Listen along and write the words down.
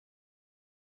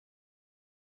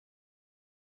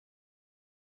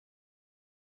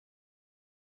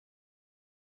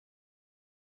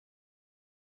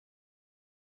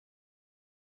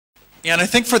Yeah, and I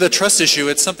think for the trust issue,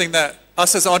 it's something that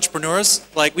us as entrepreneurs,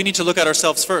 like, we need to look at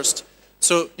ourselves first.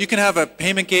 So you can have a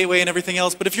payment gateway and everything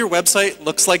else, but if your website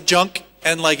looks like junk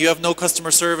and like you have no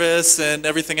customer service and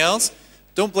everything else,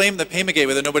 don't blame the payment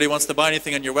gateway that nobody wants to buy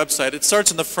anything on your website. It starts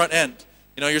in the front end.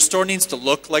 You know, your store needs to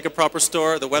look like a proper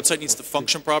store. The website needs to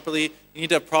function properly. You need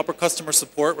to have proper customer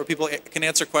support where people can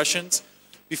answer questions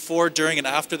before, during, and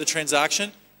after the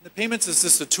transaction. The payments is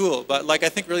just a tool, but like I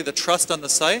think really the trust on the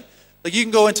site. Like you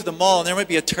can go into the mall and there might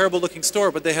be a terrible looking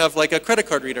store, but they have like a credit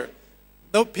card reader.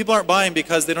 No, people aren't buying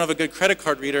because they don't have a good credit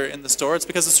card reader in the store. It's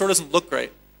because the store doesn't look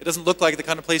great. It doesn't look like the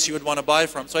kind of place you would want to buy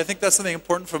from. So I think that's something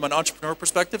important from an entrepreneur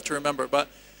perspective to remember. But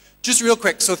just real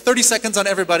quick, so 30 seconds on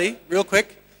everybody, real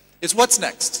quick, is what's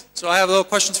next? So I have little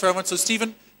questions for everyone. So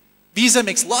Stephen, Visa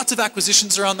makes lots of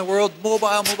acquisitions around the world,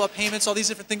 mobile payments, all these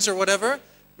different things or whatever.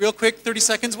 Real quick, 30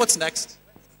 seconds, what's next?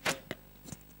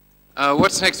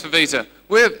 What's next for Visa?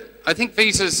 I think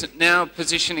Visa's now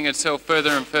positioning itself further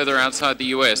and further outside the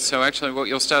US. So actually what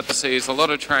you'll start to see is a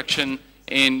lot of traction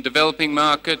in developing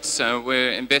markets.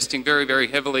 We're investing very, very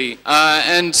heavily.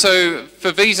 And so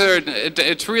for Visa,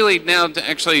 it's really now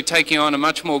actually taking on a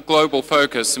much more global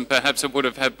focus than perhaps it would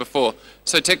have had before.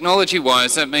 So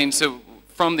technology-wise, that means that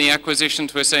from the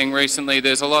acquisitions we're seeing recently,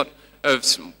 there's a lot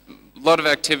of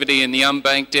activity in the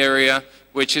unbanked area,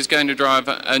 which is going to drive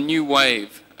a new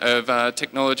wave of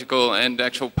technological and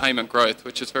actual payment growth,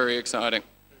 which is very exciting.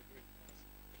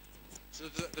 So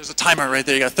there's a timer right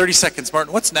there. You got 30 seconds.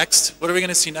 Martin, what's next? What are we going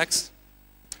to see next?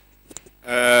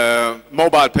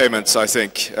 Mobile payments, I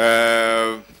think.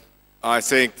 I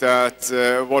think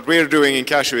that what we're doing in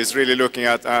cashU is really looking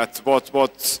at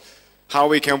how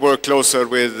we can work closer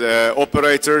with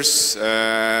operators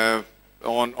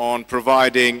on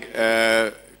providing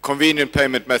convenient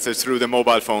payment methods through the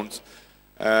mobile phones.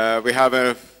 We have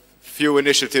a few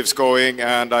initiatives going,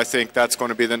 and I think that's going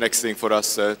to be the next thing for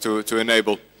us to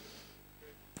enable.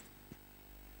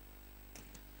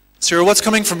 Cyril, what's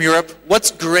coming from Europe?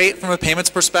 What's great from a payments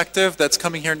perspective that's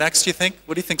coming here next, you think?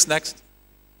 What do you think's next?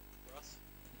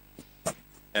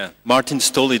 Yeah, Martin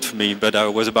stole it from me, but I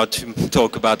was about to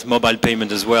talk about mobile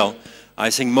payment as well. I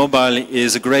think mobile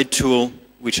is a great tool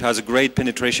which has a great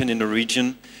penetration in the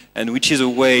region and which is a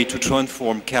way to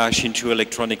transform cash into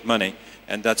electronic money.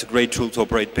 And that's a great tool to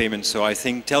operate payments. So I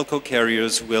think telco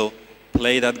carriers will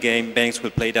play that game, banks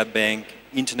will play that bank,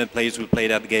 internet players will play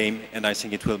that game, and I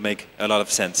think it will make a lot of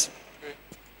sense.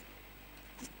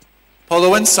 Paulo,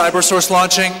 when's CyberSource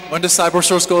launching? When does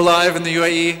CyberSource go live in the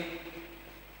UAE?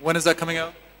 When is that coming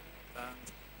out?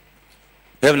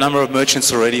 We have a number of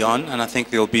merchants already on, and I think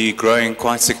they'll be growing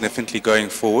quite significantly going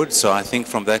forward. So I think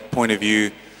from that point of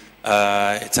view,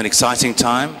 it's an exciting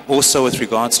time. Also with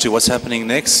regards to what's happening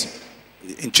next,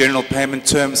 in general payment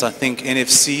terms, I think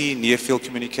NFC, near-field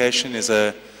communication, is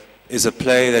a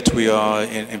play that we are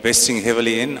investing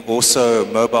heavily in. Also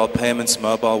mobile payments,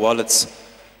 mobile wallets,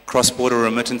 cross-border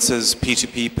remittances,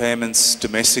 P2P payments,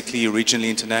 domestically, regionally,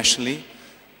 internationally.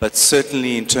 But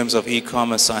certainly in terms of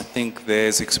e-commerce, I think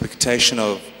there's expectation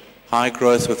of high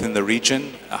growth within the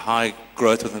region, a high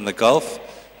growth within the Gulf.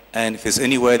 And if there's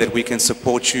any way that we can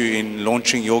support you in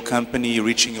launching your company,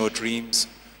 reaching your dreams,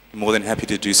 I'm more than happy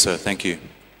to do so. Thank you.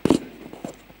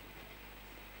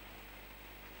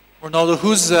 Ronaldo,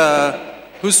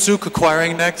 who's Souk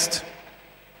acquiring next?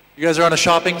 You guys are on a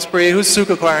shopping spree. Who's Souk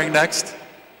acquiring next?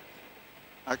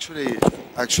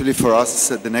 Actually, for us,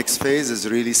 the next phase is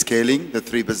really scaling the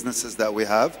 3 businesses that we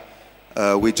have.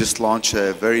 We just launched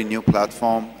a very new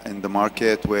platform in the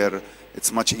market where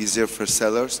it's much easier for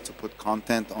sellers to put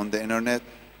content on the internet,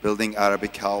 building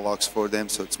Arabic catalogs for them,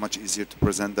 so it's much easier to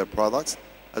present their products,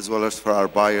 as well as for our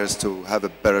buyers to have a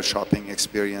better shopping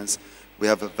experience. We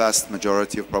have a vast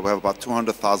majority of we have about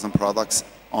 200,000 products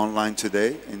online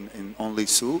today in only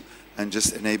Souk, and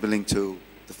just enabling to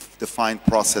define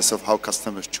process of how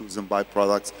customers choose and buy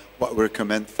products, what we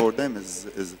recommend for them is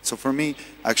so for me,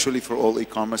 actually for all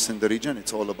e-commerce in the region,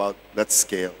 it's all about let's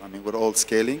scale. I mean, we're all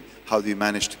scaling. How do you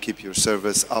manage to keep your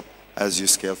service up as you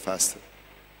scale faster?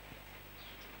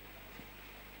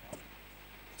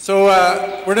 So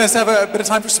we're going to have a bit of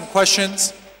time for some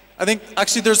questions. I think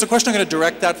actually there's a question I'm going to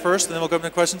direct that first, and then we'll go into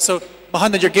the questions. So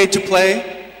Mohammed, your gate to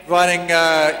play, providing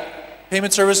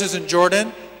payment services in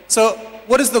Jordan. So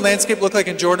what does the landscape look like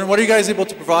in Jordan? What are you guys able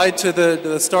to provide to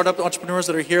the startup entrepreneurs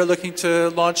that are here looking to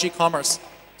launch e-commerce?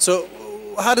 So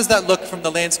how does that look from the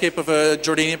landscape of a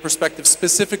Jordanian perspective,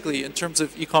 specifically in terms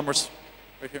of e-commerce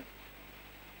right here?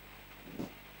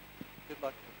 Good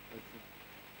luck.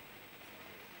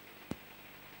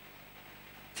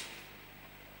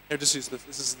 Here, just use this.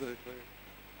 This is the...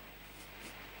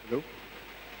 Hello.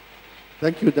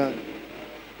 Thank you, Dan.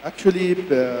 Actually,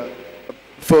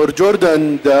 for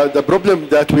Jordan, the problem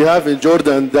that we have in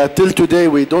Jordan, that till today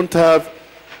we don't have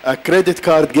a credit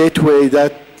card gateway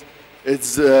that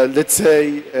is, let's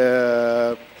say,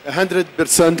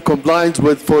 100% compliant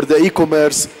with for the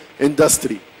e-commerce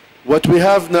industry. What we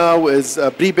have now is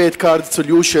prepaid card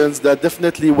solutions that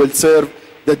definitely will serve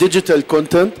the digital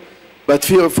content. But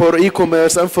for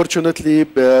e-commerce, unfortunately,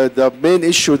 the main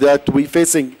issue that we're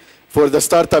facing for the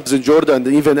startups in Jordan,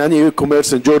 even any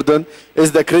e-commerce in Jordan, is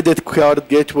the credit card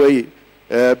gateway.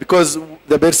 Because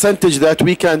the percentage that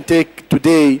we can take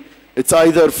today, it's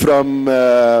either from,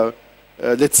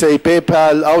 let's say,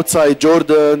 PayPal outside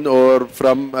Jordan or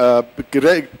from,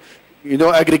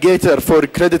 aggregator for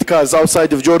credit cards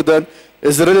outside of Jordan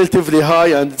is relatively high,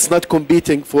 and it's not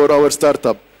competing for our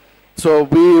startup. So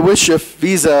we wish if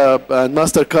Visa and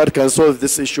MasterCard can solve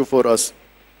this issue for us.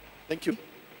 Thank you.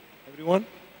 Everyone?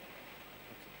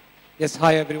 Yes,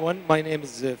 hi everyone. My name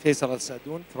is Faisal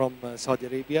Al-Sadoun from Saudi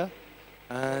Arabia.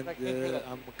 And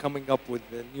I'm coming up with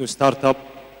a new startup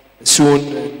soon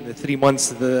in 3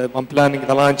 months. I'm planning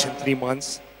the launch in 3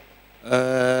 months.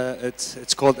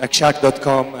 It's called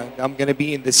Akshak.com, and I'm going to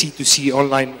be in the C2C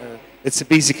online. It's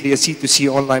basically a C2C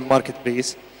online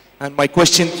marketplace. And my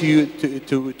question to you,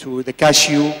 to the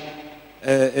cashU,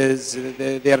 is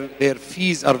their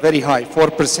fees are very high.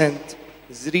 4%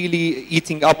 is really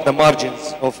eating up the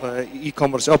margins of an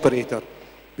e-commerce operator,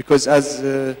 because as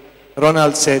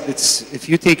Ronald said, if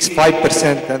you take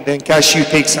 5% and then cashU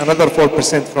takes another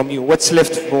 4% from you, what's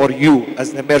left for you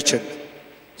as the merchant?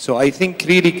 So I think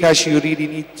really cashU really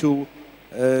need to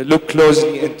look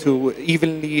closely into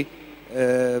evenly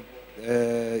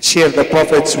share the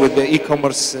profits with the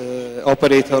e-commerce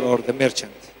operator or the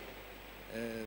merchant.